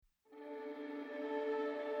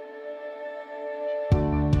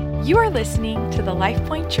You are listening to the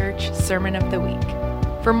LifePoint Church Sermon of the Week.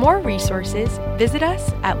 For more resources, visit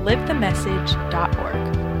us at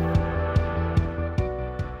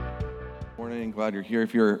livethemessage.org. Morning, glad you're here.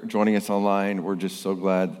 If you're joining us online, we're just so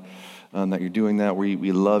glad that you're doing that.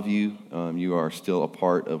 We love you. You are still a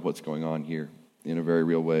part of what's going on here in a very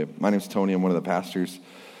real way. My name's Tony. I'm one of the pastors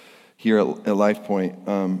here at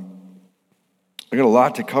LifePoint. I got a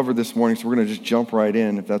lot to cover this morning, so we're going to just jump right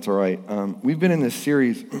in, if that's all right. We've been in this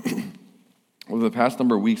series over the past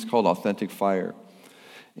number of weeks called Authentic Fire.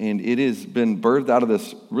 And it has been birthed out of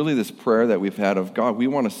this prayer that we've had of, God, we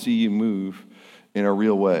want to see you move in a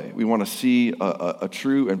real way. We want to see a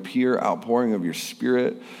true and pure outpouring of your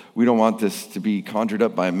Spirit. We don't want this to be conjured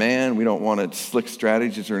up by man. We don't want slick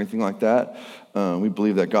strategies or anything like that. We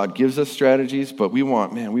believe that God gives us strategies, but we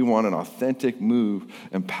want an authentic move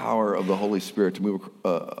and power of the Holy Spirit to move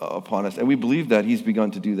upon us. And we believe that He's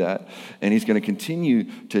begun to do that, and He's going to continue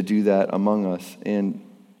to do that among us. And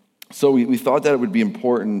so we thought that it would be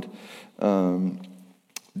important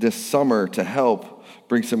this summer to help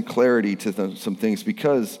bring some clarity to some things,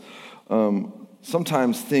 because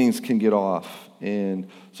sometimes things can get off. And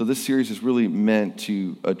so this series is really meant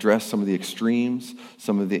to address some of the extremes,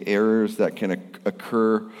 some of the errors that can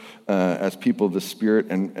occur as people of the Spirit,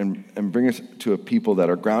 and bring us to a people that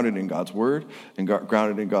are grounded in God's Word and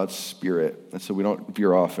grounded in God's Spirit. And so we don't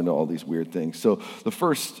veer off into all these weird things. So the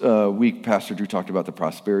first week, Pastor Drew talked about the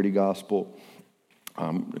prosperity gospel.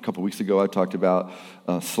 A couple weeks ago, I talked about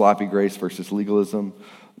sloppy grace versus legalism.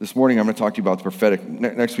 This morning, I'm going to talk to you about the prophetic.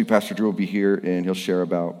 Next week, Pastor Drew will be here, and he'll share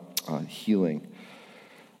about healing.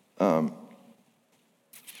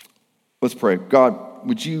 Let's pray. God,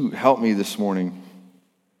 would you help me this morning?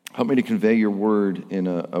 Help me to convey your word in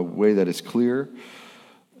a way that is clear,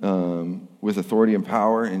 with authority and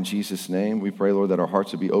power. In Jesus' name, we pray, Lord, that our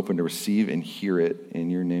hearts would be open to receive and hear it. In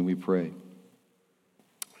your name we pray.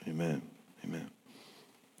 Amen. Amen.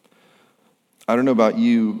 I don't know about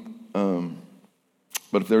you,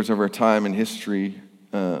 but if there was ever a time in history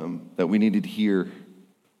that we needed to hear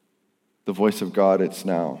the voice of God, it's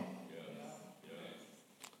now.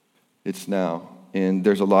 It's now. And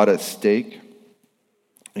there's a lot at stake.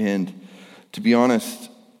 And to be honest,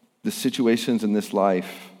 the situations in this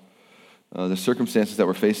life, the circumstances that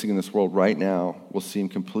we're facing in this world right now will seem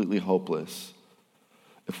completely hopeless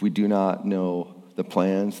if we do not know the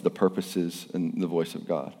plans, the purposes, and the voice of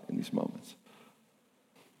God in these moments.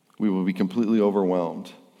 We will be completely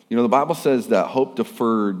overwhelmed. You know, the Bible says that hope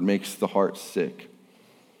deferred makes the heart sick.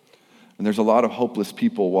 And there's a lot of hopeless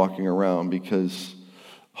people walking around because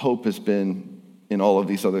hope has been in all of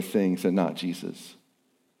these other things and not Jesus.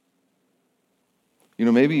 You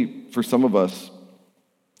know, maybe for some of us,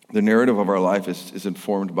 the narrative of our life is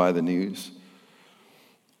informed by the news.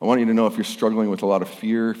 I want you to know, if you're struggling with a lot of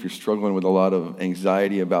fear, if you're struggling with a lot of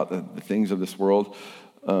anxiety about the things of this world,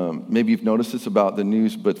 maybe you've noticed this about the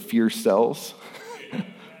news, but fear sells.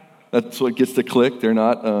 That's what gets to click. They're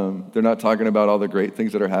not talking about all the great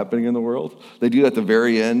things that are happening in the world. They do that at the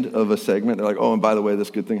very end of a segment. They're like, oh, and by the way, this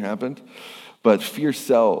good thing happened. But fear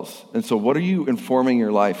sells. And so what are you informing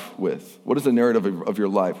your life with? What is the narrative of your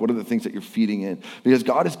life? What are the things that you're feeding in? Because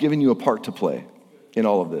God has given you a part to play in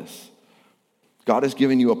all of this. God has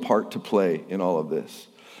given you a part to play in all of this.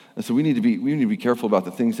 And so we need to be careful about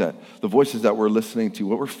the voices that we're listening to,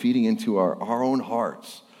 what we're feeding into our own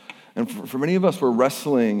hearts. And for many of us, we're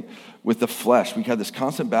wrestling with the flesh. We have this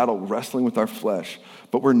constant battle wrestling with our flesh,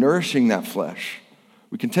 but we're nourishing that flesh.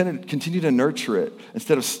 We continue to nurture it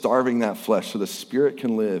instead of starving that flesh so the Spirit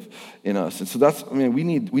can live in us. And so we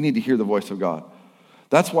need to hear the voice of God.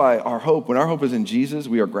 That's why when our hope is in Jesus,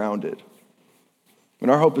 we are grounded. When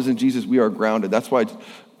our hope is in Jesus, we are grounded. That's why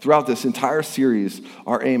throughout this entire series,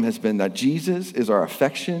 our aim has been that Jesus is our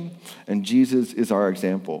affection and Jesus is our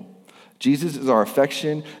example. Jesus is our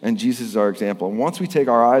affection, and Jesus is our example. And once we take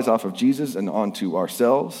our eyes off of Jesus and onto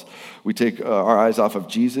ourselves, we take our eyes off of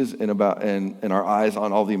Jesus and our eyes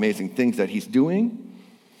on all the amazing things that He's doing,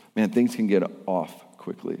 man, things can get off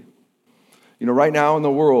quickly. You know, right now in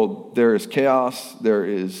the world, there is chaos, there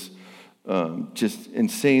is just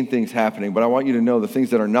insane things happening. But I want you to know the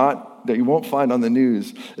things that you won't find on the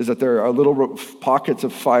news is that there are little pockets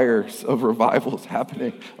of fires of revivals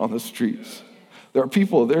happening on the streets.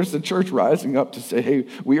 There's the church rising up to say, hey,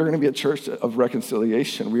 we are going to be a church of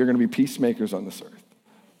reconciliation. We are going to be peacemakers on this earth.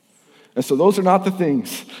 And so those are not the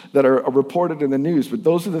things that are reported in the news, but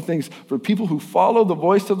those are the things for people who follow the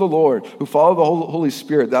voice of the Lord, who follow the Holy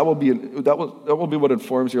Spirit. That will be what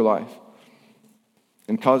informs your life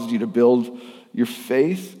and causes you to build your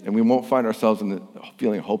faith, and we won't find ourselves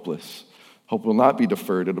feeling hopeless. Hope will not be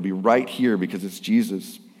deferred. It'll be right here because it's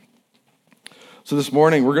Jesus. So this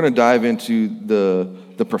morning, we're going to dive into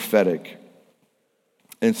the prophetic.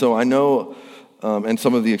 And so I know, and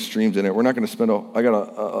some of the extremes in it, we're not going to spend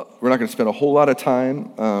a whole lot of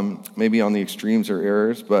time, maybe on the extremes or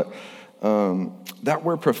errors, but that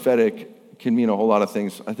word prophetic can mean a whole lot of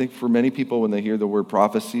things. I think for many people, when they hear the word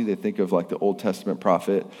prophecy, they think of like the Old Testament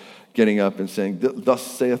prophet getting up and saying, "Thus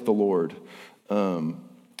saith the Lord."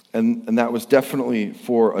 And that was definitely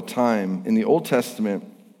for a time in the Old Testament,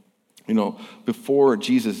 before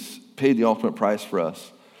Jesus paid the ultimate price for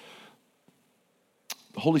us.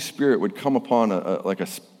 The Holy Spirit would come upon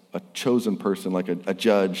a chosen person, like a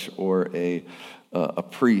judge or a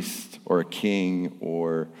priest or a king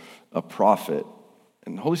or a prophet.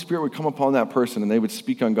 And the Holy Spirit would come upon that person and they would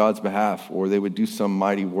speak on God's behalf, or they would do some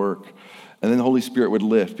mighty work. And then the Holy Spirit would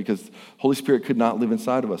lift, because the Holy Spirit could not live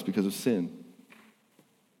inside of us because of sin.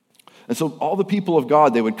 And so all the people of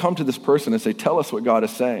God, they would come to this person and say, "Tell us what God is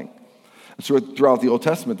saying." And so throughout the Old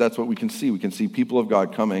Testament, that's what we can see. We can see people of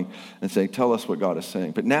God coming and saying, "Tell us what God is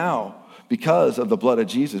saying." But now, because of the blood of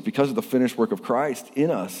Jesus, because of the finished work of Christ in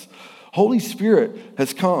us, Holy Spirit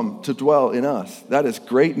has come to dwell in us. That is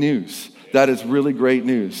great news. That is really great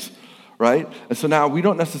news, right? And so now we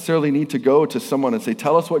don't necessarily need to go to someone and say,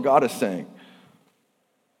 "Tell us what God is saying."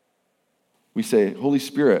 We say, "Holy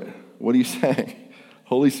Spirit, what are you saying?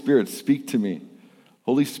 Holy Spirit, speak to me.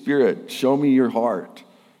 Holy Spirit, show me your heart."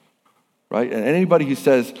 Right? And anybody who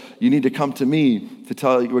says, "You need to come to me to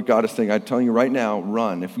tell you what God is saying," I'm telling you right now,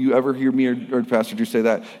 run. If you ever hear me or Pastor Drew say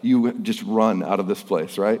that, you just run out of this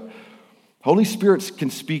place, right? Holy Spirit can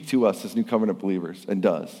speak to us as New Covenant believers, and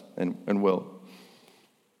does, and will.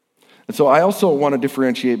 And so I also want to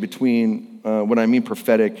differentiate between, when I mean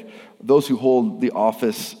prophetic, those who hold the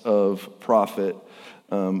office of prophet,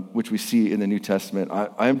 which we see in the New Testament.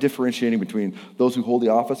 I am differentiating between those who hold the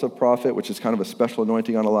office of prophet, which is kind of a special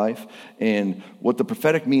anointing on a life, and what the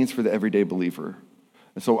prophetic means for the everyday believer.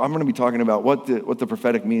 And so I'm going to be talking about what the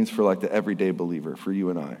prophetic means for like the everyday believer, for you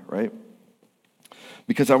and I, right?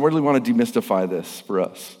 Because I really want to demystify this for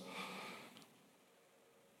us.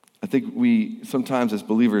 I think we sometimes as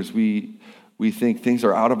believers, we think things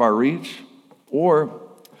are out of our reach, or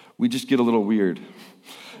we just get a little weird.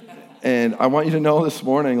 And I want you to know this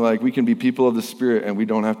morning, like, we can be people of the Spirit and we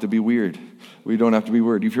don't have to be weird. We don't have to be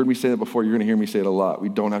weird. You've heard me say that before. You're going to hear me say it a lot. We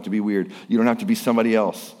don't have to be weird. You don't have to be somebody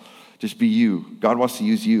else. Just be you. God wants to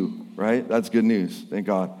use you, right? That's good news. Thank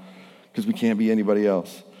God. Because we can't be anybody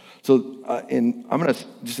else. So I'm going to,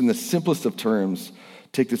 just in the simplest of terms,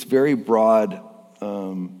 take this very broad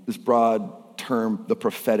term, the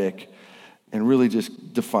prophetic, and really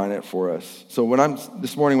just define it for us. So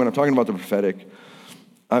this morning when I'm talking about the prophetic,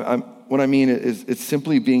 what I mean is it's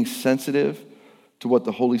simply being sensitive to what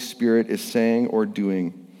the Holy Spirit is saying or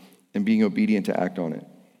doing and being obedient to act on it.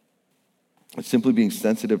 It's simply being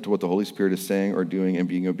sensitive to what the Holy Spirit is saying or doing and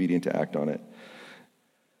being obedient to act on it.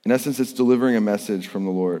 In essence, it's delivering a message from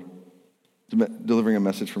the Lord, delivering a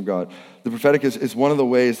message from God. The prophetic is one of the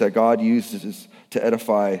ways that God uses to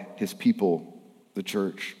edify his people, the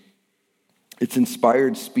church. It's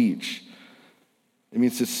inspired speech. It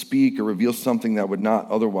means to speak or reveal something that would not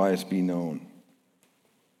otherwise be known.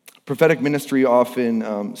 Prophetic ministry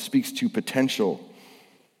often speaks to potential,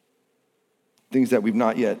 things that we've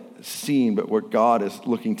not yet seen, but where God is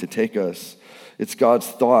looking to take us. It's God's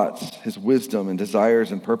thoughts, his wisdom and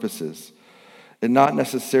desires and purposes, and not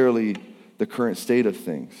necessarily the current state of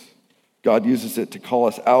things. God uses it to call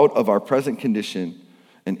us out of our present condition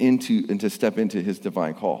and to step into his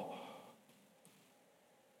divine call.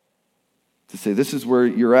 To say, this is where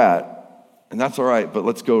you're at, and that's all right, but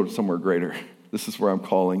let's go somewhere greater. This is where I'm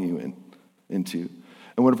calling you into.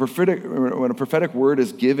 And when a prophetic word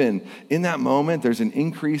is given, in that moment, there's an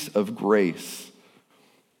increase of grace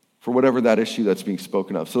for whatever that issue that's being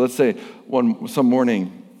spoken of. So let's say some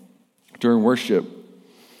morning during worship,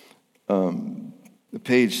 the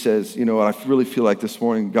page says, I really feel like this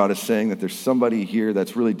morning God is saying that there's somebody here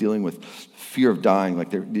that's really dealing with fear of dying, like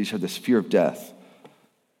they have this fear of death.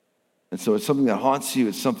 And so it's something that haunts you.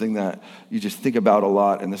 It's something that you just think about a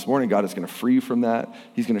lot. And this morning, God is going to free you from that.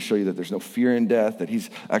 He's going to show you that there's no fear in death, that he's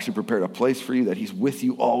actually prepared a place for you, that he's with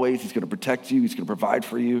you always. He's going to protect you. He's going to provide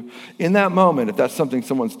for you. In that moment, if that's something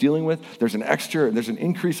someone's dealing with, there's an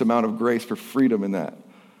increased amount of grace for freedom in that.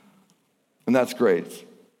 And that's great.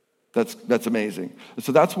 That's amazing. And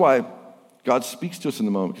so that's why God speaks to us in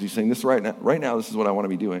the moment, because he's saying, this right now, this is what I want to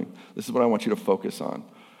be doing. This is what I want you to focus on,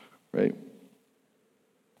 right?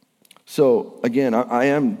 So, again, I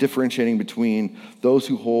am differentiating between those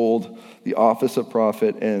who hold the office of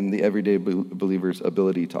prophet and the everyday believer's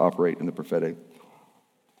ability to operate in the prophetic.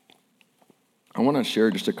 I want to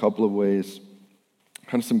share just a couple of ways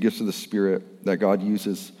kind of some gifts of the Spirit that God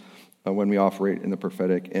uses when we operate in the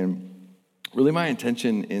prophetic. And really my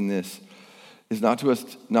intention in this is not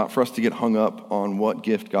for us to get hung up on what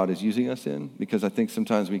gift God is using us in, because I think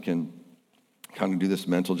sometimes we can kind of do this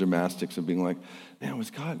mental gymnastics of being like, man,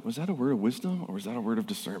 was that a word of wisdom or was that a word of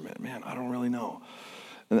discernment? Man, I don't really know.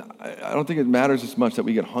 And I don't think it matters as much that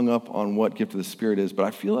we get hung up on what gift of the Spirit is, but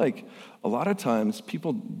I feel like a lot of times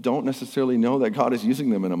people don't necessarily know that God is using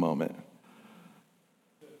them in a moment.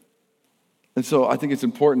 And so I think it's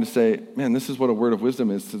important to say, man, this is what a word of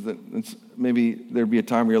wisdom is. So that maybe there'd be a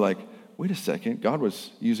time where you're like, wait a second, God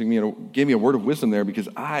was using me and gave me a word of wisdom there because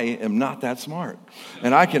I am not that smart.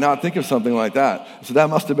 And I cannot think of something like that. So that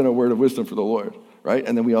must have been a word of wisdom for the Lord, right?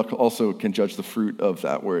 And then we also can judge the fruit of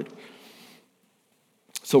that word.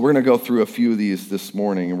 So we're going to go through a few of these this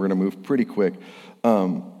morning, and we're going to move pretty quick.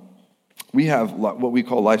 We have what we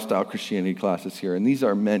call lifestyle Christianity classes here, and these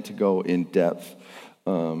are meant to go in depth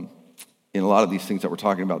in a lot of these things that we're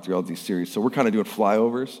talking about throughout these series. So we're kind of doing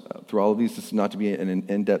flyovers through all of these. This is not to be an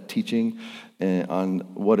in-depth teaching on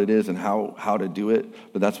what it is and how to do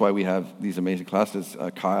it, but that's why we have these amazing classes.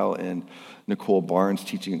 Kyle and Nicole Barnes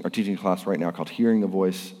are teaching a class right now called Hearing the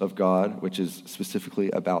Voice of God, which is specifically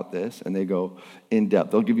about this, and they go in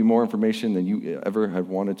depth. They'll give you more information than you ever have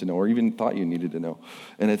wanted to know or even thought you needed to know,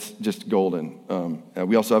 and it's just golden.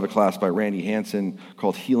 We also have a class by Randy Hansen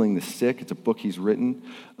called Healing the Sick. It's a book he's written,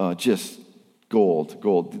 just gold.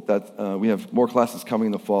 We have more classes coming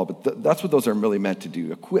in the fall, but that's what those are really meant to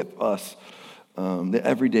do, equip us, the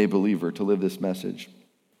everyday believer, to live this message.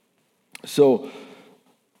 So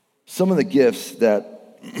some of the gifts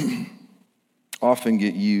that often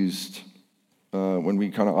get used when we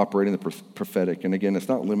kind of operate in the prophetic, and again, it's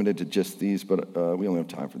not limited to just these, but we only have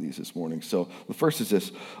time for these this morning. So the first is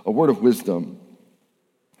this, a word of wisdom.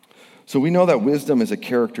 So we know that wisdom is a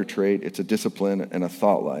character trait, it's a discipline and a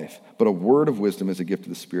thought life, but a word of wisdom is a gift of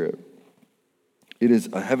the Spirit. It is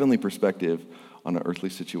a heavenly perspective on an earthly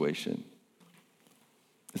situation.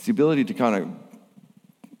 It's the ability to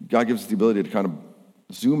God gives us the ability to kind of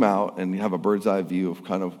zoom out and have a bird's eye view of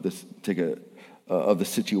kind of this, of the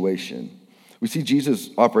situation. We see Jesus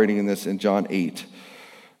operating in this in John 8,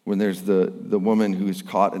 when there's the woman who's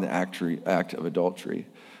caught in the act of adultery.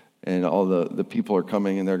 And all the people are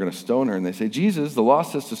coming and they're going to stone her. And they say, Jesus, the law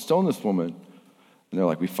says to stone this woman. And they're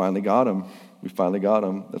like, we finally got him.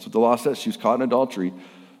 That's what the law says. She was caught in adultery.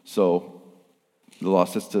 So the law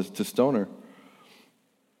says to stone her.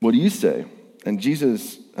 What do you say? And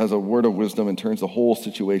Jesus has a word of wisdom and turns the whole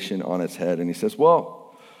situation on its head. And he says,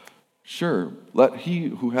 well, sure, let he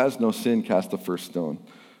who has no sin cast the first stone.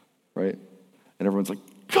 Right? And everyone's like,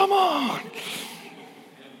 come on!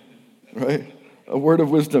 Right? A word of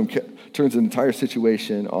wisdom turns an entire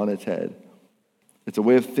situation on its head. It's a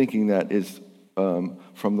way of thinking that is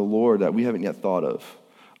from the Lord that we haven't yet thought of.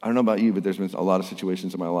 I don't know about you, but there's been a lot of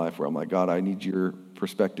situations in my life where I'm like, God, I need your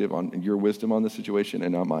perspective on your wisdom on this situation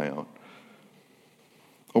and not my own.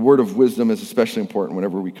 A word of wisdom is especially important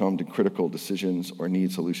whenever we come to critical decisions or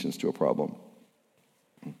need solutions to a problem.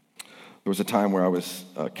 There was a time where I was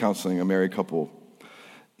counseling a married couple,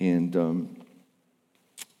 and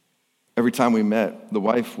every time we met, the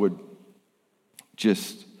wife would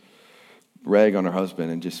just rag on her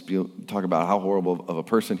husband and just talk about how horrible of a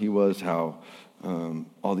person he was, how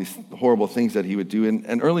all these horrible things that he would do.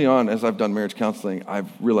 And early on, as I've done marriage counseling, I've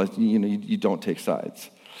realized, you don't take sides.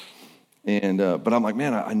 But I'm like,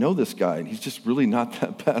 man, I know this guy, and he's just really not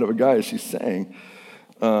that bad of a guy as she's saying.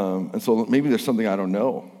 And so maybe there's something I don't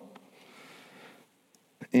know.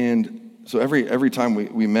 And so every time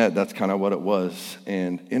we met, that's kind of what it was.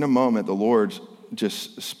 And in a moment, the Lord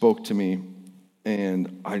just spoke to me,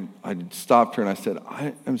 and I stopped her and I said,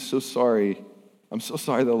 I am so sorry. I'm so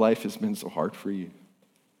sorry that life has been so hard for you.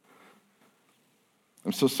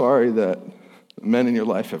 I'm so sorry that men in your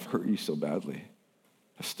life have hurt you so badly,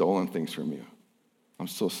 have stolen things from you. I'm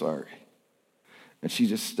so sorry. And she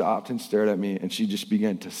just stopped and stared at me, and she just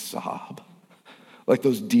began to sob. Like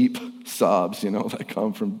those deep sobs, that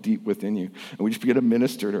come from deep within you. And we just began to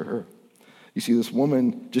minister to her. You see, this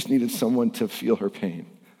woman just needed someone to feel her pain.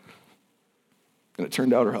 And it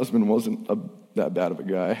turned out her husband wasn't that bad of a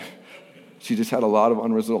guy. She just had a lot of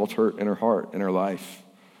unresolved hurt in her heart, in her life,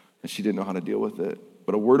 and she didn't know how to deal with it.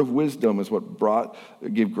 But a word of wisdom is what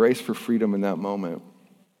gave grace for freedom in that moment.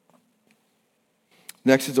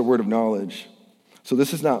 Next is a word of knowledge. So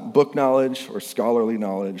this is not book knowledge or scholarly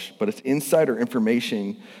knowledge, but it's insight or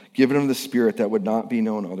information given of the Spirit that would not be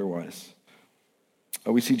known otherwise.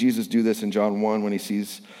 We see Jesus do this in John 1 when he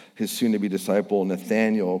sees his soon-to-be disciple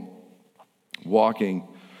Nathanael walking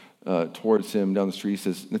towards him down the street. He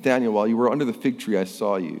says, Nathanael, while you were under the fig tree, I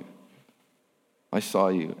saw you. I saw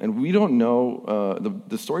you. And we don't know,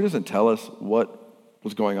 the story doesn't tell us what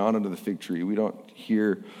was going on under the fig tree. We don't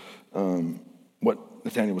hear what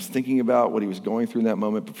Nathanael was thinking about, what he was going through in that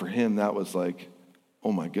moment. But for him, that was like,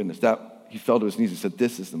 oh my goodness. He fell to his knees and said,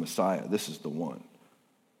 this is the Messiah. This is the one.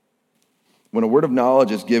 When a word of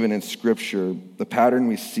knowledge is given in Scripture, the pattern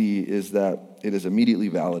we see is that it is immediately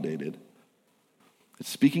validated. It's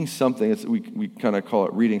speaking something, we kind of call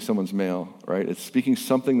it reading someone's mail, right? It's speaking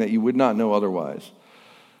something that you would not know otherwise.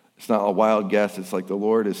 It's not a wild guess. It's like the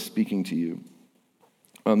Lord is speaking to you.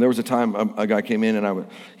 There was a time a guy came in and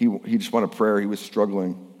he just wanted prayer. He was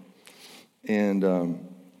struggling. And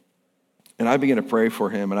I began to pray for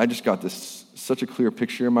him, and I just got such a clear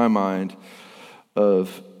picture in my mind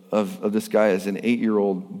of this guy as an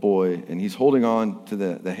 8-year-old boy, and he's holding on to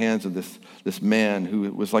the hands of this man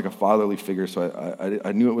who was like a fatherly figure. So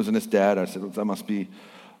I knew it wasn't his dad. I said, well, that must be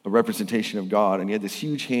a representation of God. And he had this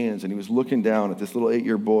huge hands, and he was looking down at this little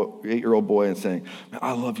 8-year-old boy and saying, man,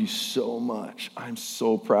 I love you so much. I'm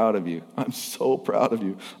so proud of you. I'm so proud of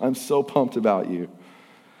you. I'm so pumped about you.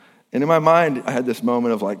 And in my mind, I had this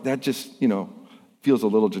moment of like, that just, feels a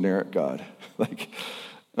little generic, God.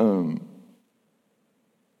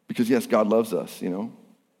 Because yes, God loves us, And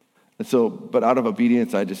so, but out of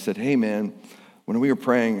obedience, I just said, hey man, when we were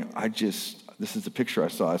praying, this is the picture I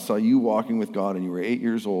saw. I saw you walking with God, and you were 8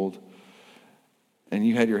 years old, and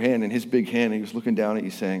you had your hand in his big hand, and he was looking down at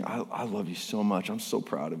you saying, I love you so much. I'm so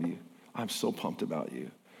proud of you. I'm so pumped about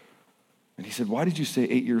you. And he said, why did you say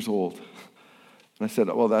 8 years old? And I said,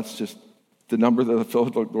 well, that's just the number that the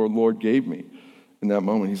Lord gave me in that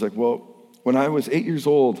moment. He's like, well, when I was 8 years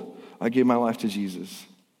old, I gave my life to Jesus.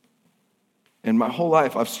 And my whole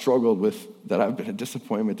life, I've struggled with that I've been a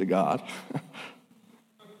disappointment to God.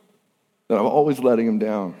 That I'm always letting him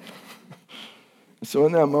down. So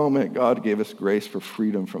in that moment, God gave us grace for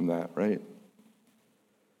freedom from that, right?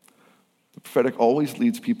 The prophetic always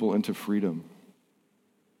leads people into freedom.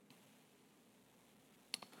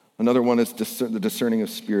 Another one is the discerning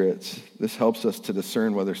of spirits. This helps us to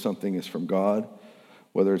discern whether something is from God,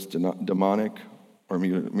 whether it's demonic or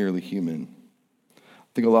merely human.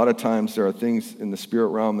 I think a lot of times there are things in the spirit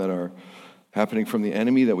realm that are happening from the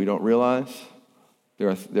enemy that we don't realize.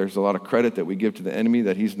 There's a lot of credit that we give to the enemy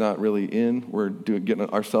that he's not really in. We're getting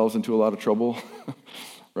ourselves into a lot of trouble,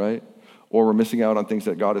 right? Or we're missing out on things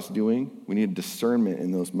that God is doing. We need discernment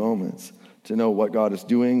in those moments to know what God is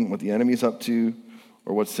doing, what the enemy's up to,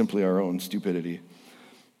 or what's simply our own stupidity.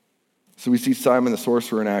 So we see Simon the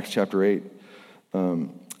sorcerer in Acts chapter 8.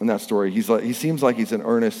 In that story, he seems like he's an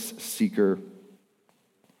earnest seeker,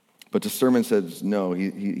 but discernment says no,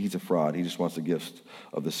 he's a fraud. He just wants the gift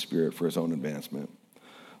of the Spirit for his own advancement.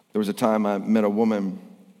 There was a time I met a woman,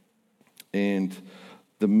 and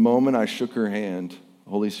the moment I shook her hand, the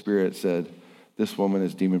Holy Spirit said, this woman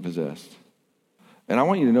is demon-possessed. And I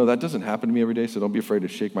want you to know that doesn't happen to me every day, so don't be afraid to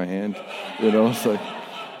shake my hand. It's like,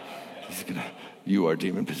 you are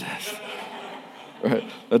demon-possessed. Right?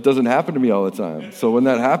 That doesn't happen to me all the time. So when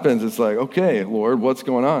that happens, it's like, okay, Lord, what's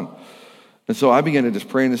going on? And so I began to just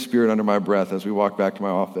pray in the Spirit under my breath as we walked back to my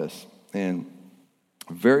office. And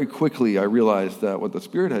very quickly, I realized that what the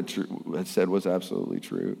Spirit had said was absolutely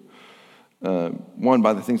true. One,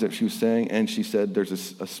 by the things that she was saying, and she said, there's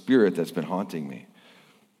a spirit that's been haunting me.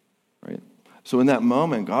 Right? So in that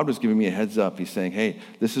moment, God was giving me a heads up. He's saying, hey,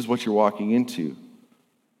 this is what you're walking into.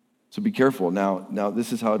 So be careful. Now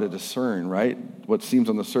this is how to discern, right? What seems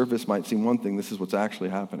on the surface might seem one thing. This is what's actually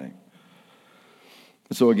happening.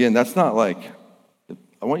 And so again, that's not like,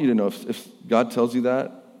 I want you to know if God tells you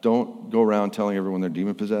that, don't go around telling everyone they're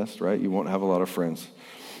demon-possessed, right? You won't have a lot of friends.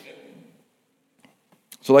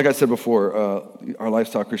 So like I said before, our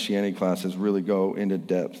Lifestyle Christianity classes really go into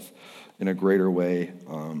depth in a greater way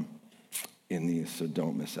in these, so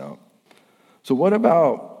don't miss out. So what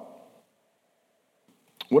about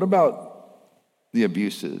the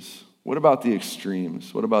abuses? What about the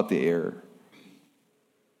extremes? What about the error?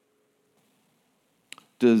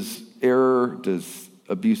 Does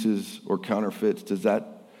abuses or counterfeits, does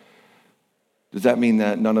that mean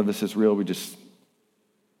that none of this is real? And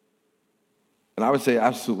I would say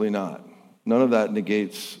absolutely not. None of that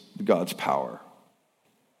negates God's power.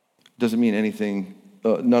 Doesn't mean anything,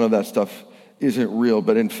 none of that stuff isn't real,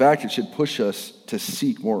 but in fact, it should push us to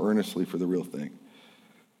seek more earnestly for the real thing.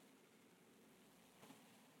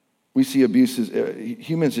 We see abuses.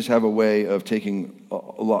 Humans just have a way of taking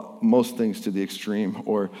most things to the extreme,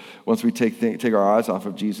 or once we take our eyes off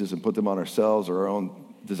of Jesus and put them on ourselves or our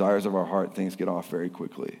own desires of our heart, things get off very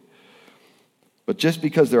quickly. But just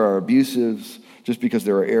because there are abusives, just because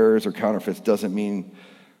there are errors or counterfeits doesn't mean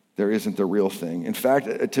there isn't the real thing. In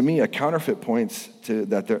fact, to me, a counterfeit points to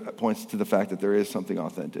the fact that there is something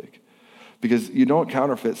authentic. Because you don't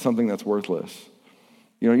counterfeit something that's worthless.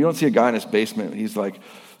 You don't see a guy in his basement, he's like,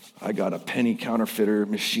 I got a penny counterfeiter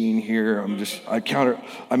machine here.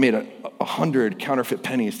 I made 100 counterfeit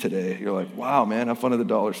pennies today. You're like, wow, man, have fun at the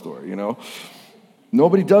dollar store,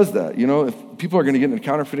 Nobody does that. If people are going to get into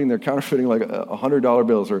counterfeiting, they're counterfeiting like $100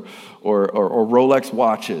 bills or Rolex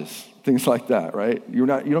watches, things like that, right? You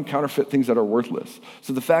don't counterfeit things that are worthless.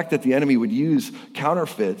 So the fact that the enemy would use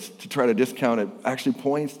counterfeits to try to discount it actually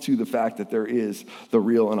points to the fact that there is the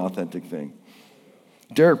real and authentic thing.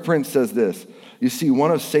 Derek Prince says this, you see,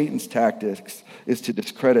 one of Satan's tactics is to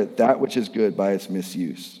discredit that which is good by its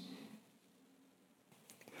misuse.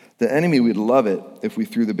 The enemy would love it if we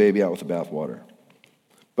threw the baby out with the bathwater.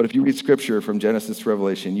 But if you read Scripture from Genesis to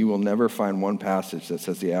Revelation, you will never find one passage that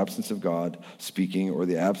says the absence of God speaking or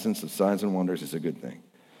the absence of signs and wonders is a good thing,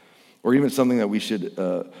 or even something that we should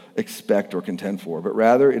expect or contend for. But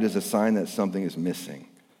rather, it is a sign that something is missing,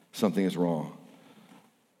 something is wrong.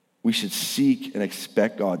 We should seek and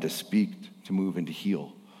expect God to speak, to move, and to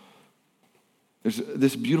heal. There's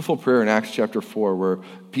this beautiful prayer in Acts chapter 4 where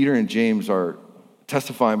Peter and James are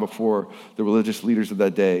testifying before the religious leaders of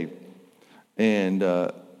that day. And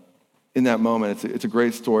in that moment, it's a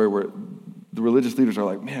great story where the religious leaders are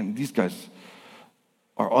like, man, these guys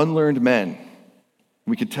are unlearned men.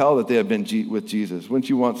 We could tell that they have been with Jesus. Wouldn't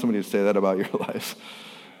you want somebody to say that about your life?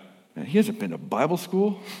 Man, he hasn't been to Bible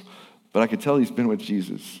school, but I could tell he's been with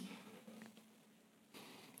Jesus.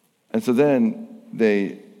 And so then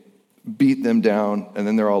they beat them down, and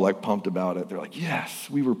then they're all like pumped about it. They're like, yes,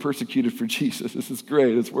 we were persecuted for Jesus. This is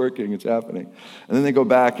great. It's working. It's happening. And then they go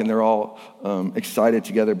back, and they're all excited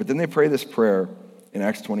together. But then they pray this prayer in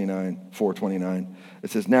Acts 4:29. It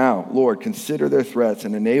says, now, Lord, consider their threats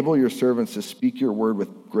and enable your servants to speak your word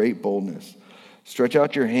with great boldness. Stretch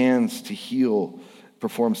out your hands to heal,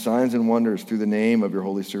 perform signs and wonders through the name of your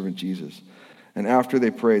holy servant Jesus. And after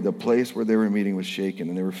they prayed, the place where they were meeting was shaken,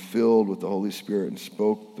 and they were filled with the Holy Spirit and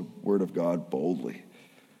spoke the word of God boldly.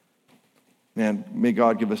 Man, may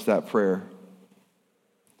God give us that prayer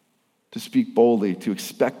to speak boldly, to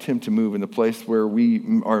expect him to move in the place where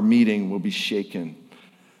we are meeting will be shaken,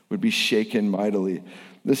 would be shaken mightily.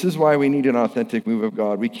 This is why we need an authentic move of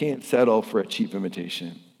God. We can't settle for a cheap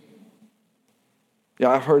imitation.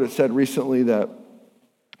 Yeah, I've heard it said recently that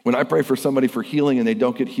when I pray for somebody for healing and they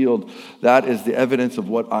don't get healed, that is the evidence of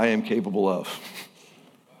what I am capable of.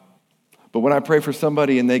 But when I pray for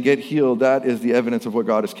somebody and they get healed, that is the evidence of what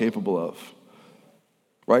God is capable of.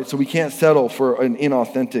 Right? So we can't settle for an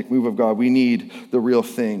inauthentic move of God. We need the real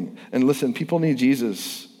thing. And listen, people need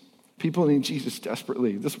Jesus. People need Jesus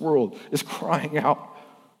desperately. This world is crying out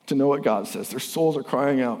to know what God says. Their souls are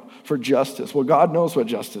crying out for justice. Well, God knows what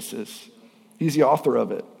justice is. He's the author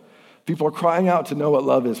of it. People are crying out to know what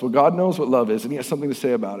love is. Well, God knows what love is, and he has something to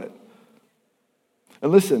say about it.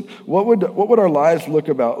 And listen, what would our lives look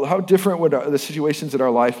about? How different would the situations in our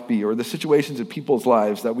life be, or the situations in people's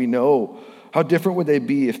lives that we know? How different would they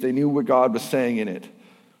be if they knew what God was saying in it?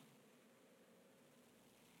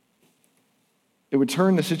 It would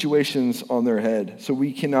turn the situations on their head. So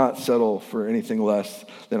we cannot settle for anything less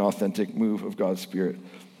than authentic move of God's Spirit.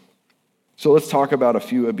 So let's talk about a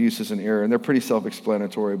few abuses and error, and they're pretty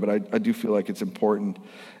self-explanatory, but I do feel like it's important,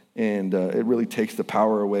 and it really takes the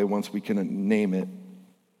power away once we can name it.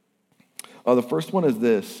 The first one is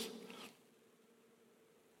this.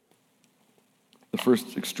 The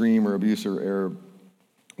first extreme or abuse or error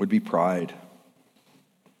would be pride.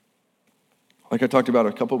 Like I talked about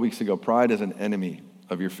a couple weeks ago, pride is an enemy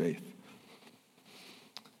of your faith.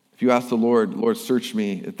 If you ask the Lord, Lord, search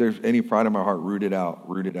me. If there's any pride in my heart, root it out,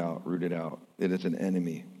 root it out, root it out. It is an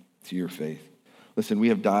enemy to your faith. Listen, we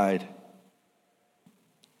have died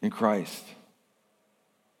in Christ.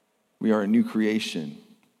 We are a new creation.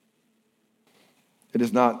 It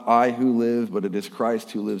is not I who live, but it is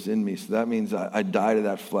Christ who lives in me. So that means I die to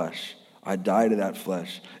that flesh. I die to that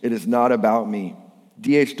flesh. It is not about me.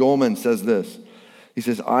 D.H. Dolman says this. He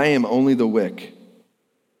says, I am only the wick.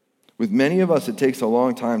 With many of us, it takes a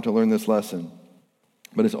long time to learn this lesson,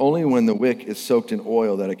 but it's only when the wick is soaked in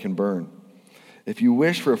oil that it can burn. If you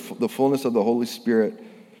wish for the fullness of the Holy Spirit,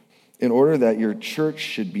 in order that your church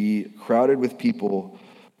should be crowded with people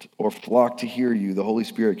or flock to hear you, the Holy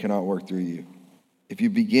Spirit cannot work through you. If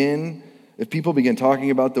people begin talking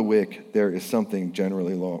about the wick, there is something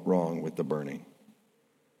generally wrong with the burning.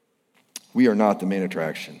 We are not the main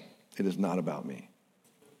attraction. It is not about me.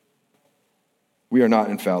 We are not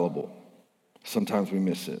infallible. Sometimes we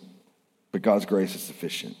miss it. but God's grace is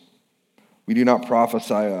sufficient. We do not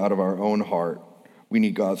prophesy out of our own heart. We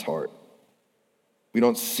need God's heart. We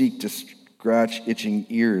don't seek to scratch itching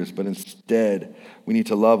ears, but instead we need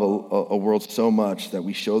to love a world so much that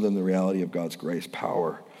we show them the reality of God's grace,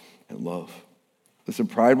 power, and love. Listen,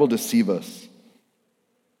 pride will deceive us.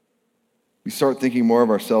 We start thinking more of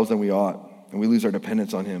ourselves than we ought, and we lose our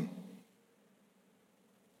dependence on him.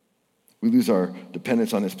 We lose our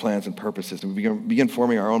dependence on his plans and purposes, and we begin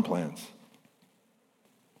forming our own plans.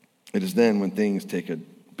 It is then when things take a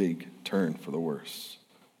big turn for the worse.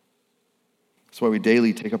 That's why we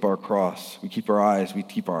daily take up our cross. We keep our eyes, we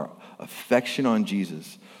keep our affection on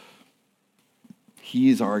Jesus. He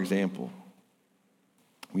is our example.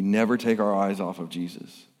 We never take our eyes off of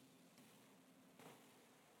Jesus.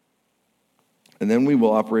 And then we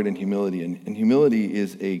will operate in humility. And humility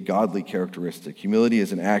is a godly characteristic. Humility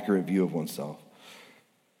is an accurate view of oneself.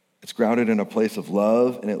 It's grounded in a place of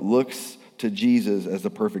love, and it looks to Jesus as the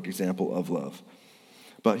perfect example of love.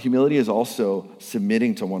 But humility is also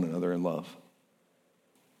submitting to one another in love.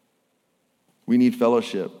 We need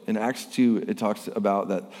fellowship. In Acts 2, it talks about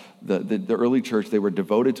that the early church, they were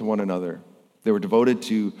devoted to one another. They were devoted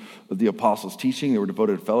to the apostles' teaching. They were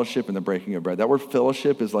devoted to fellowship and the breaking of bread. That word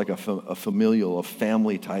fellowship is like a familial, a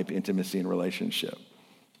family-type intimacy and relationship.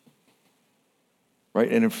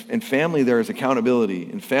 Right? And in family, there is accountability.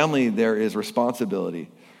 In family, there is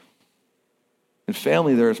responsibility. In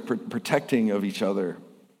family, there is protecting of each other.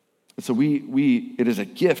 And so it is a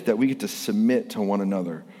gift that we get to submit to one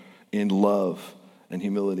another in love and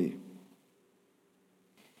humility.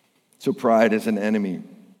 So pride is an enemy.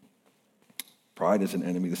 Pride is an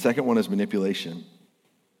enemy. The second one is manipulation.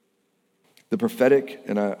 The prophetic,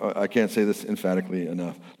 and I can't say this emphatically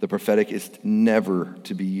enough, the prophetic is never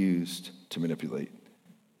to be used to manipulate.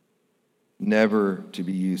 Never to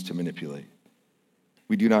be used to manipulate.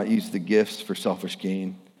 We do not use the gifts for selfish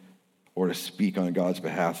gain or to speak on God's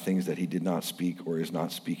behalf things that he did not speak or is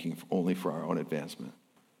not speaking only for our own advancement.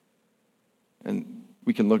 And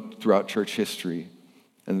we can look throughout church history,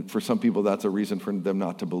 and for some people that's a reason for them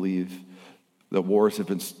not to believe that wars have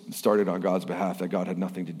been started on God's behalf that God had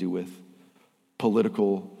nothing to do with.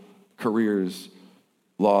 Political, careers,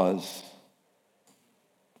 laws,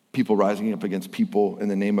 people rising up against people in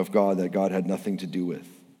the name of God that God had nothing to do with.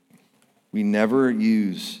 We never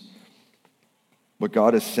use what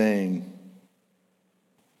God is saying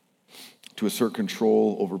to assert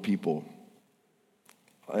control over people.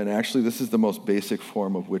 And actually, this is the most basic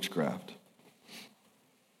form of witchcraft.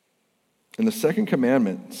 And the second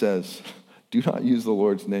commandment says, do not use the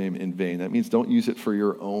Lord's name in vain. That means don't use it for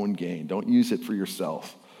your own gain. Don't use it for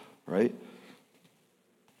yourself, right?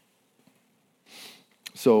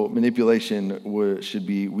 So manipulation should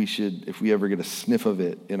be, if we ever get a sniff of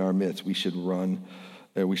it in our midst, we should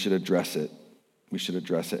address it. We should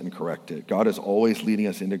address it and correct it. God is always leading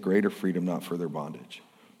us into greater freedom, not further bondage.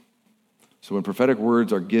 So when prophetic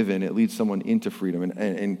words are given, it leads someone into freedom. And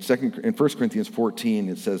in 1 Corinthians 14,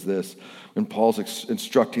 it says this, when Paul's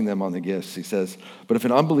instructing them on the gifts, he says, but if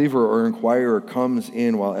an unbeliever or inquirer comes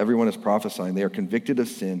in while everyone is prophesying, they are convicted of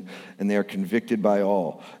sin, and they are convicted by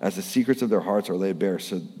all, as the secrets of their hearts are laid bare.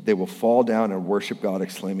 So they will fall down and worship God,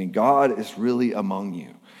 exclaiming, God is really among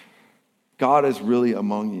you. God is really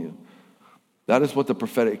among you. That is what the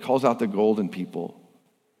prophetic calls out the golden people.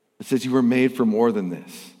 It says you were made for more than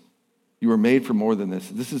this. You were made for more than this.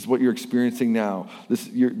 This is what you're experiencing now.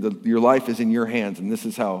 Your life is in your hands, and this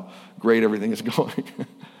is how great everything is going.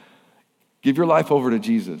 Give your life over to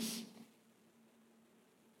Jesus.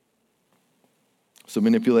 So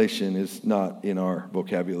manipulation is not in our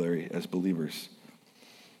vocabulary as believers.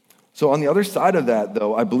 So on the other side of that,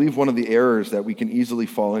 though, I believe one of the errors that we can easily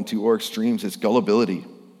fall into, or extremes, is gullibility.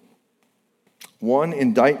 One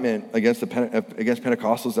indictment against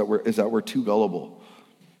Pentecostals is that we're too gullible.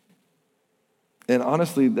 And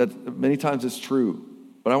honestly, that many times it's true.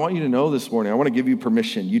 But I want you to know this morning, I want to give you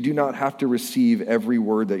permission. You do not have to receive every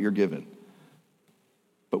word that you're given.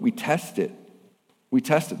 But we test it. We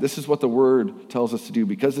test it. This is what the word tells us to do.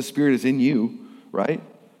 Because the Spirit is in you, right?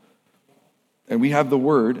 And we have the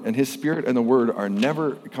word, and his Spirit and the word are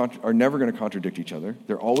never going to contradict each other.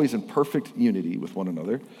 They're always in perfect unity with one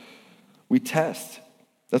another. We test.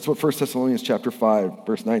 That's what 1 Thessalonians chapter 5,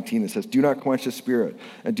 verse 19, it says, do not quench the Spirit,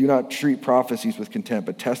 and do not treat prophecies with contempt,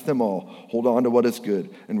 but test them all, hold on to what is good,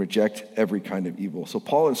 and reject every kind of evil. So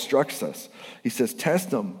Paul instructs us. He says,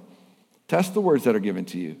 test them. Test the words that are given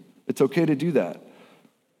to you. It's okay to do that.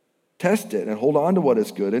 Test it, and hold on to what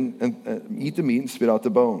is good, and eat the meat and spit out the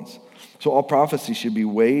bones. So all prophecy should be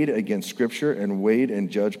weighed against Scripture and weighed and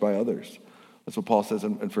judged by others. That's what Paul says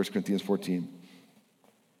in 1 Corinthians 14.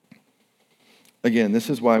 Again, this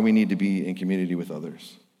is why we need to be in community with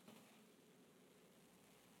others.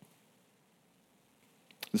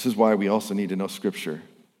 This is why we also need to know Scripture.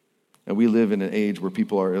 And we live in an age where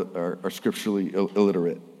people are scripturally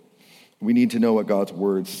illiterate. We need to know what God's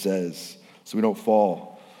word says so we don't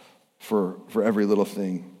fall for every little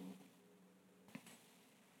thing.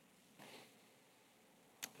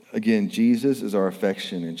 Again, Jesus is our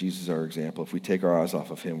affection and Jesus is our example. If we take our eyes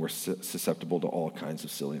off of him, we're susceptible to all kinds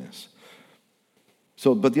of silliness.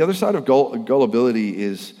 But the other side of gullibility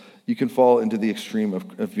is you can fall into the extreme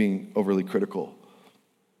of being overly critical.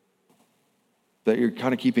 That you're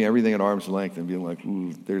kind of keeping everything at arm's length and being like,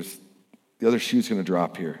 ooh, the other shoe's going to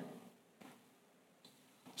drop here.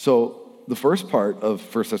 So the first part of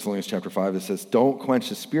 1 Thessalonians chapter 5, it says, don't quench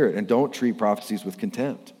the spirit and don't treat prophecies with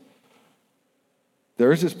contempt.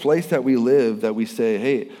 There is this place that we live that we say,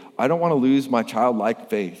 hey, I don't want to lose my childlike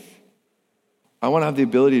faith. I want to have the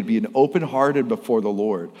ability to be an open-hearted before the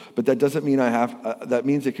Lord. But that doesn't mean that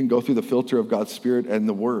means it can go through the filter of God's Spirit and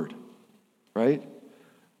the Word, right?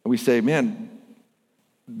 And we say, man,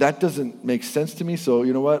 that doesn't make sense to me, so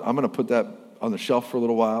you know what? I'm going to put that on the shelf for a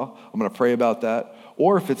little while. I'm going to pray about that.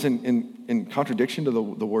 Or if it's in contradiction to the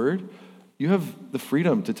Word, you have the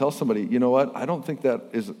freedom to tell somebody, you know what? I don't think that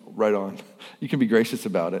is right on. You can be gracious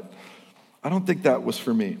about it. I don't think that was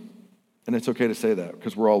for me. And it's okay to say that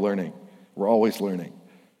because we're all learning. We're always learning.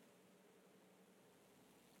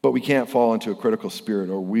 But we can't fall into a critical spirit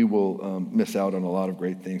or we will miss out on a lot of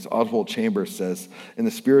great things. Oswald Chambers says, in the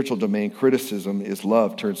spiritual domain, criticism is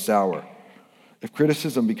love turned sour. If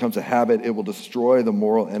criticism becomes a habit, it will destroy the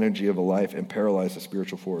moral energy of a life and paralyze the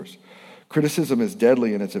spiritual force. Criticism is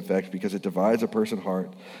deadly in its effects because it divides a person's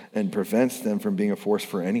heart and prevents them from being a force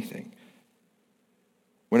for anything.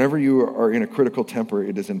 Whenever you are in a critical temper,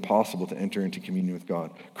 it is impossible to enter into communion with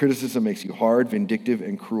God. Criticism makes you hard, vindictive,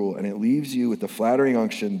 and cruel, and it leaves you with the flattering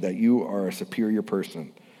unction that you are a superior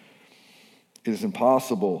person. It is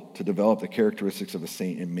impossible to develop the characteristics of a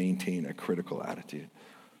saint and maintain a critical attitude.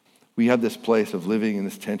 We have this place of living in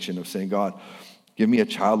this tension of saying, God, give me a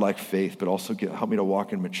childlike faith, but also help me to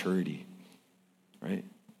walk in maturity, right?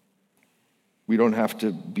 We don't have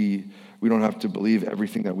to believe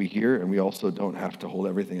everything that we hear, and we also don't have to hold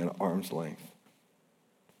everything at arm's length.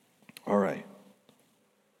 All right.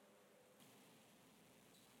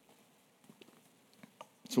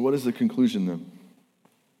 So what is the conclusion then?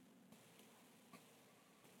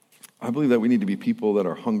 I believe that we need to be people that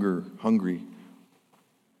are hungry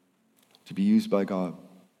to be used by God.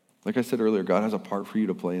 Like I said earlier, God has a part for you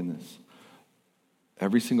to play in this.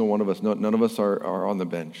 Every single one of us, none of us are on the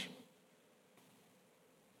bench.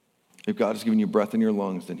 If God has given you breath in your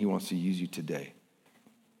lungs, then he wants to use you today.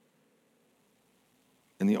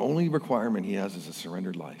 And the only requirement he has is a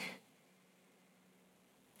surrendered life.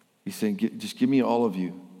 He's saying, just give me all of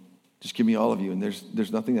you. Just give me all of you. And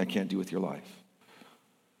there's nothing I can't do with your life.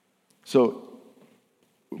 So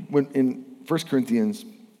when in 1 Corinthians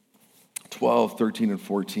 12, 13, and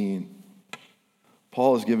 14,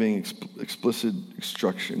 Paul is giving explicit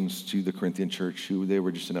instructions to the Corinthian church who they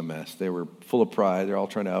were just in a mess. They were full of pride. They're all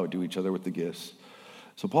trying to outdo each other with the gifts.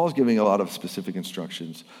 So Paul's giving a lot of specific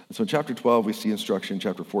instructions. And so in chapter 12, we see instruction in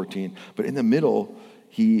chapter 14. But in the middle,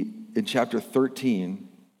 in chapter 13,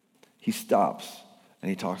 he stops and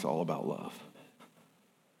he talks all about love.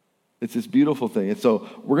 It's this beautiful thing. And so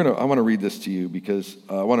I want to read this to you because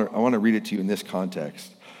I want to read it to you in this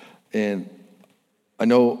context. And I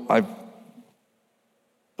know I've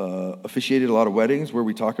officiated a lot of weddings where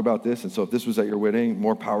we talk about this, and so if this was at your wedding,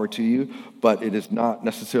 more power to you, but it is not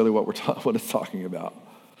necessarily what what it's talking about.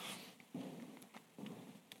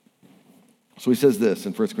 So he says this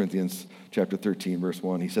in 1 Corinthians chapter 13, verse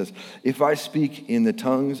 1. He says, if I speak in the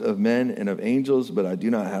tongues of men and of angels, but I do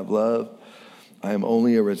not have love, I am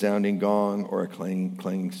only a resounding gong or a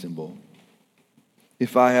clanging cymbal.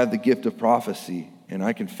 If I have the gift of prophecy, and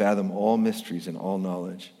I can fathom all mysteries and all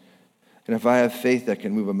knowledge, and if I have faith that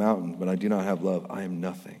can move a mountain, but I do not have love, I am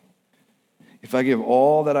nothing. If I give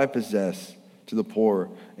all that I possess to the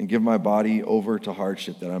poor and give my body over to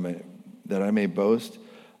hardship that I may boast,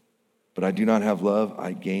 but I do not have love,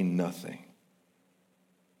 I gain nothing.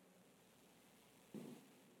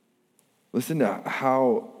 Listen to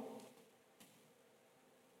how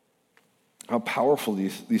powerful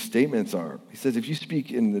these statements are. He says, if you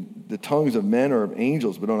speak in the tongues of men or of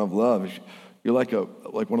angels but don't have love, you're like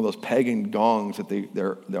one of those pagan gongs that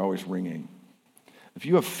they're always ringing. If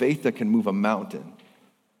you have faith that can move a mountain,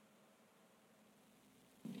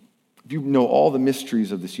 if you know all the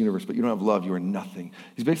mysteries of this universe but you don't have love, you are nothing.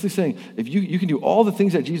 He's basically saying, if you can do all the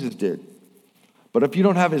things that Jesus did, but if you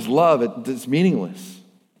don't have his love, it's meaningless.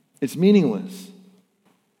 It's meaningless.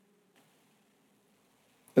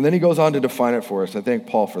 And then he goes on to define it for us. I thank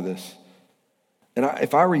Paul for this. And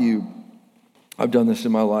if I were you, I've done this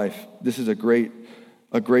in my life. This is a great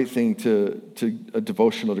thing a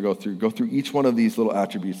devotional to go through. Go through each one of these little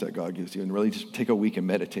attributes that God gives you and really just take a week and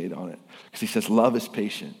meditate on it. Because he says love is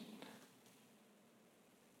patient.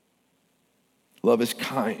 Love is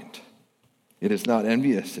kind. It is not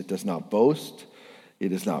envious. It does not boast.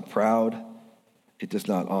 It is not proud. It does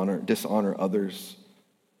not dishonor others.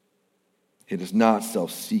 It is not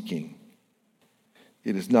self-seeking.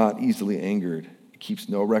 It is not easily angered. It keeps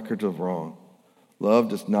no records of wrong. Love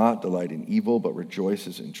does not delight in evil, but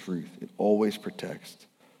rejoices in truth. It always protects,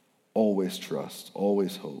 always trusts,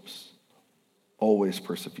 always hopes, always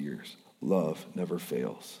perseveres. Love never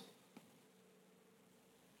fails.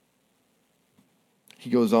 He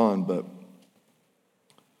goes on, but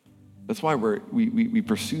that's why we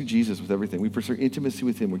pursue Jesus with everything. We pursue intimacy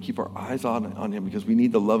with him. We keep our eyes on him because we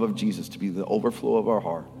need the love of Jesus to be the overflow of our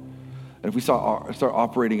heart. And if we start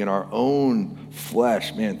operating in our own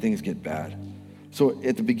flesh, man, things get bad. So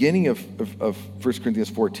at the beginning of 1 Corinthians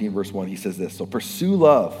 14, verse 1, he says this. So pursue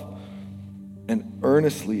love and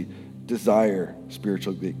earnestly desire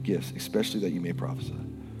spiritual gifts, especially that you may prophesy.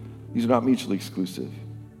 These are not mutually exclusive.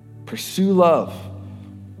 Pursue love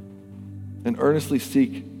and earnestly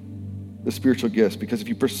seek the spiritual gifts, because if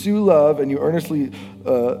you pursue love and you earnestly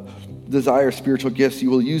desire spiritual gifts,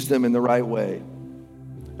 you will use them in the right way.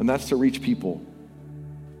 And that's to reach people.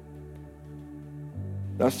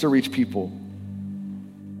 That's to reach people.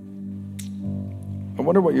 I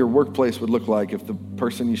wonder what your workplace would look like if the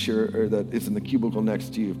person you share or that is in the cubicle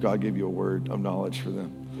next to you, if God gave you a word of knowledge for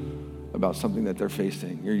them about something that they're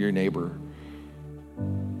facing. You're your neighbor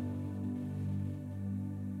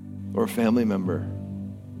or a family member.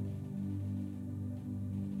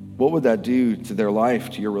 What would that do to their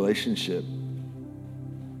life, to your relationship?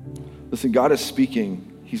 Listen, God is speaking.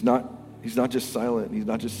 He's not just silent. He's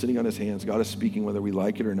not just sitting on his hands. God is speaking whether we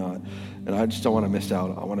like it or not. And I just don't want to miss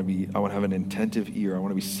out. I want to have an attentive ear. I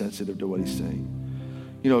want to be sensitive to what he's saying.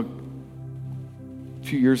 You know, a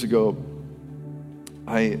few years ago,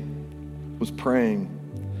 I was praying,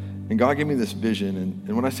 and God gave me this vision.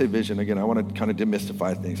 And when I say vision, again, I want to kind of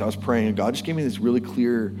demystify things. I was praying, and God just gave me this really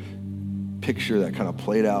clear picture that kind of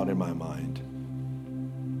played out in my mind.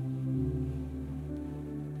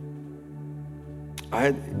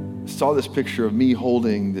 I saw this picture of me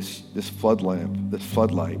holding this floodlight,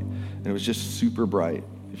 and it was just super bright.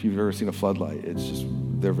 If you've ever seen a floodlight,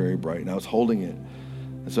 they're very bright. And I was holding it,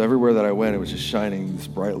 and so everywhere that I went, it was just shining this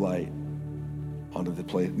bright light onto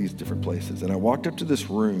these different places. And I walked up to this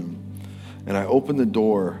room, and I opened the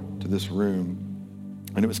door to this room,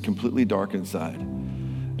 and it was completely dark inside.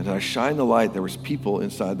 And as I shined the light, there was people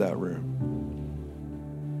inside that room.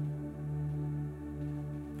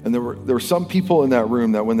 And there were some people in that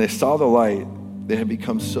room that when they saw the light, they had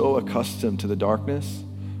become so accustomed to the darkness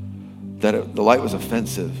that the light was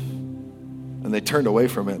offensive. And they turned away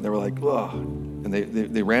from it, and they were like, ugh. And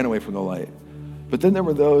they ran away from the light. But then there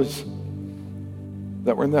were those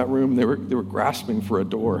that were in that room, they were grasping for a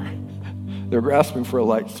door. They were grasping for a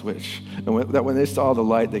light switch. And when they saw the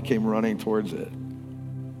light, they came running towards it.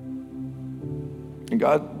 And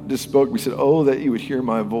God just spoke. We said, oh, that you would hear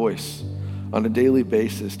my voice on a daily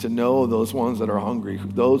basis, to know those ones that are hungry,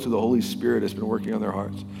 those who the Holy Spirit has been working on their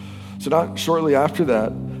hearts. So not shortly after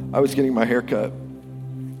that, I was getting my hair cut.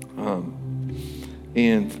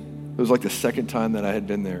 And it was like the second time that I had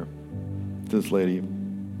been there to this lady.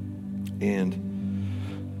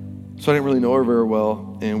 And so I didn't really know her very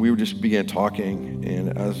well. And we just began talking.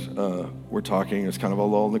 And as we're talking, it was kind of a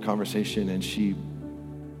lull in the conversation. And she,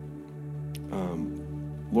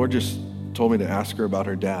 Lord just told me to ask her about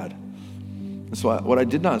her dad. And so what I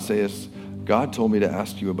did not say is, God told me to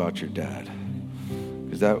ask you about your dad.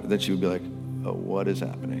 Because then she would be like, oh, what is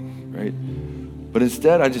happening, right? But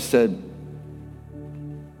instead, I just said,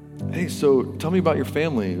 hey, so tell me about your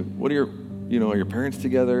family. What are your parents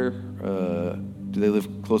together? Do they live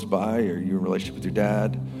close by? Are you in a relationship with your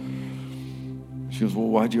dad? She goes, well,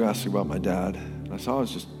 why'd you ask about my dad? And I said, I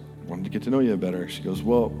just wanted to get to know you better. She goes,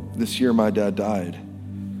 well, this year my dad died.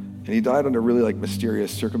 And he died under really like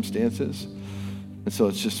mysterious circumstances. And so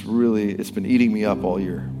it's been eating me up all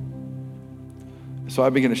year. So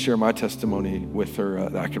I began to share my testimony with her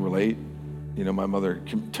that I can relate. You know, my mother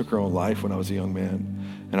took her own life when I was a young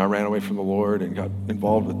man, and I ran away from the Lord and got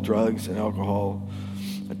involved with drugs and alcohol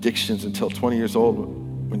addictions until 20 years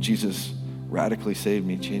old when Jesus radically saved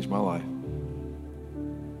me, changed my life.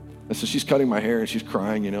 And so she's cutting my hair and she's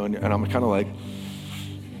crying, and I'm kind of like,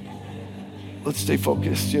 let's stay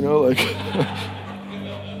focused, like...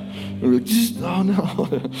 We're like, oh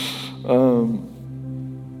no.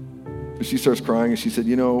 She starts crying and she said,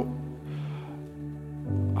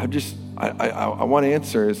 I want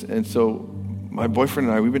answers. And so my boyfriend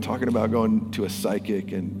and I, we've been talking about going to a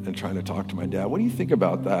psychic and trying to talk to my dad. What do you think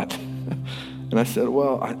about that? And I said,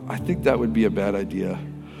 well, I think that would be a bad idea.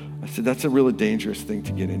 I said, that's a really dangerous thing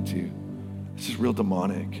to get into. This is real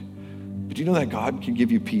demonic. But you know that God can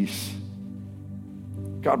give you peace?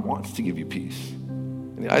 God wants to give you peace.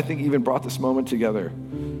 And I think he even brought this moment together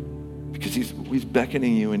because he's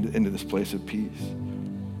beckoning you into this place of peace.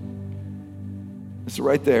 And so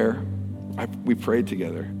right there, we prayed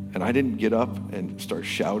together. And I didn't get up and start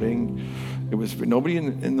shouting. Nobody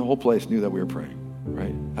in the whole place knew that we were praying,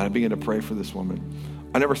 right? And I began to pray for this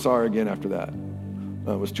woman. I never saw her again after that.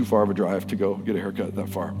 It was too far of a drive to go get a haircut that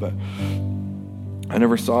far, but I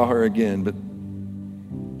never saw her again. But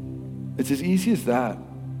it's as easy as that.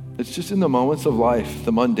 It's just in the moments of life,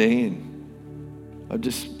 the mundane, of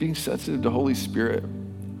just being sensitive to Holy Spirit.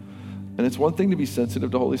 And it's one thing to be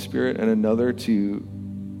sensitive to Holy Spirit and another to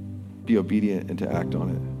be obedient and to act on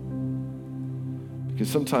it. Because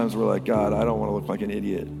sometimes we're like, God, I don't want to look like an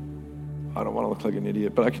idiot. I don't want to look like an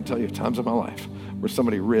idiot. But I can tell you times in my life where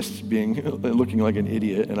somebody risks looking like an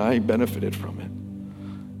idiot and I benefited from it.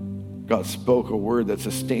 God spoke a word that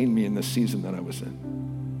sustained me in the season that I was in.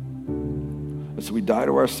 And so we die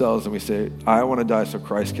to ourselves and we say, I want to die so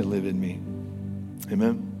Christ can live in me.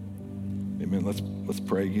 Amen? Amen. Let's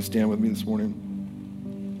pray. Can you stand with me this morning?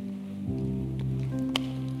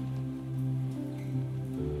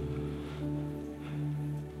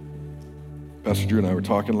 Pastor Drew and I were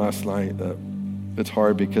talking last night that it's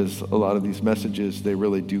hard because a lot of these messages, they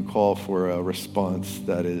really do call for a response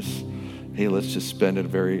that is, hey, let's just spend a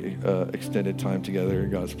very extended time together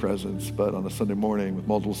in God's presence. But on a Sunday morning with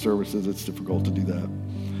multiple services, it's difficult to do that.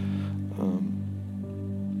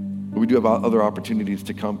 But we do have other opportunities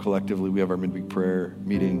to come collectively. We have our midweek prayer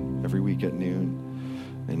meeting every week at noon.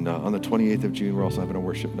 And on the 28th of June, we're also having a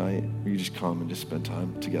worship night where you just come and just spend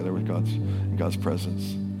time together with God's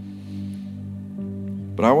presence.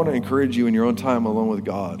 But I want to encourage you in your own time alone with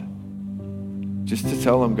God, just to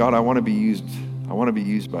tell him, God, I want to be used. I want to be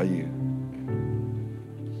used by you.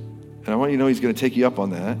 And I want you to know he's going to take you up on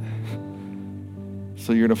that.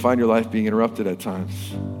 So you're going to find your life being interrupted at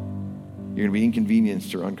times. You're going to be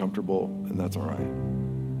inconvenienced or uncomfortable, and that's all right.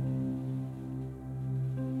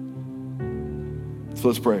 So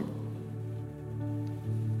let's pray.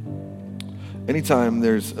 Anytime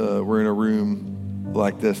we're in a room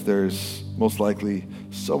like this, there's most likely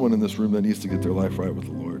someone in this room that needs to get their life right with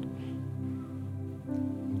the Lord.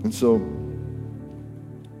 And so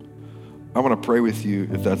I want to pray with you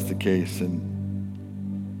if that's the case. And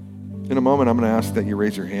in a moment, I'm going to ask that you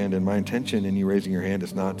raise your hand. And my intention in you raising your hand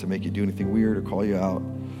is not to make you do anything weird or call you out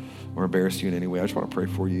or embarrass you in any way. I just want to pray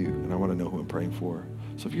for you, and I want to know who I'm praying for.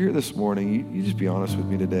 So if you're here this morning, you just be honest with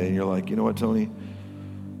me today. And you're like, you know what, Tony?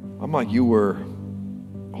 I'm like you were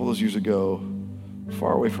all those years ago,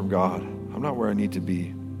 far away from God. I'm not where I need to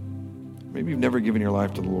be. Maybe you've never given your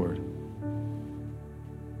life to the Lord.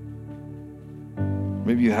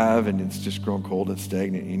 Maybe you have, and it's just grown cold and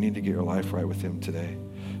stagnant. You need to get your life right with him today.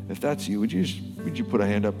 If that's you, would you put a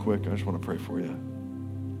hand up quick? I just want to pray for you.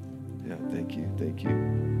 Yeah, thank you.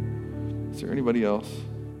 Is there anybody else?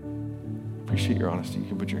 Appreciate your honesty. You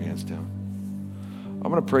can put your hands down. I'm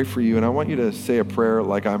going to pray for you, and I want you to say a prayer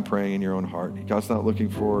like I'm praying in your own heart. God's not looking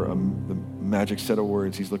for the magic set of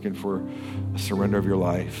words. He's looking for a surrender of your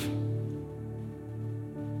life.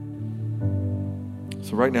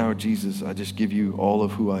 So right now, Jesus, I just give you all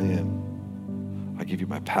of who I am. I give you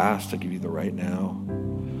my past. I give you the right now.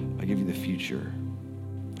 I give you the future.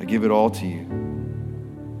 I give it all to you.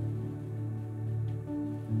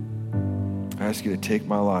 I ask you to take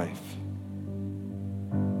my life.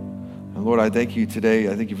 And Lord, I thank you today.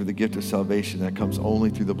 I thank you for the gift of salvation that comes only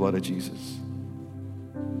through the blood of Jesus.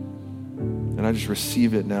 And I just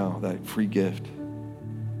receive it now, that free gift.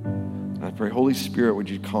 And I pray, Holy Spirit, would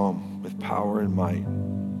you come with power and might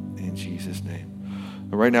in Jesus' name.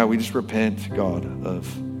 And right now, we just repent, God, of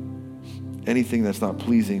anything that's not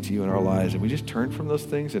pleasing to you in our lives. And we just turn from those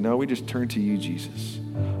things. And now we just turn to you, Jesus.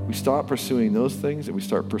 We stop pursuing those things and we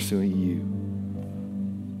start pursuing you.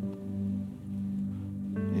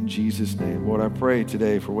 In Jesus' name. Lord, I pray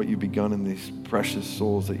today for what you've begun in these precious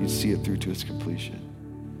souls, that you see it through to its completion.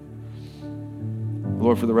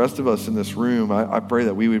 Lord, for the rest of us in this room, I pray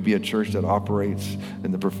that we would be a church that operates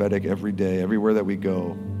in the prophetic every day, everywhere that we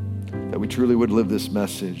go, that we truly would live this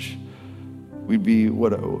message. We'd be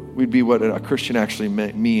what a Christian actually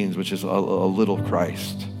means, which is a little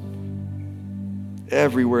Christ.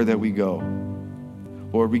 Everywhere that we go.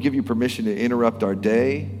 Lord, we give you permission to interrupt our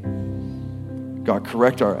day. God,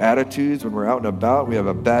 correct our attitudes when we're out and about. We have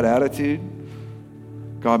a bad attitude.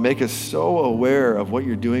 God, make us so aware of what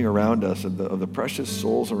you're doing around us, of the precious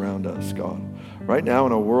souls around us, God. Right now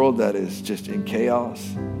in a world that is just in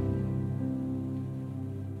chaos,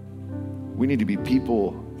 we need to be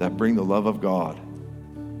people that bring the love of God,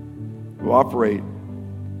 who operate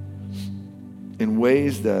in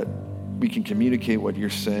ways that we can communicate what you're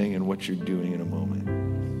saying and what you're doing in a moment.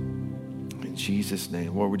 In Jesus'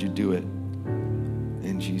 name, Lord, would you do it?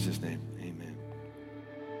 In Jesus' name, amen.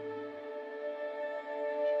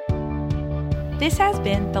 This has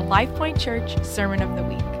been the LifePoint Church Sermon of the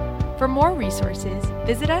Week. For more resources,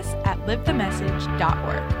 visit us at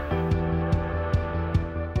livethemessage.org.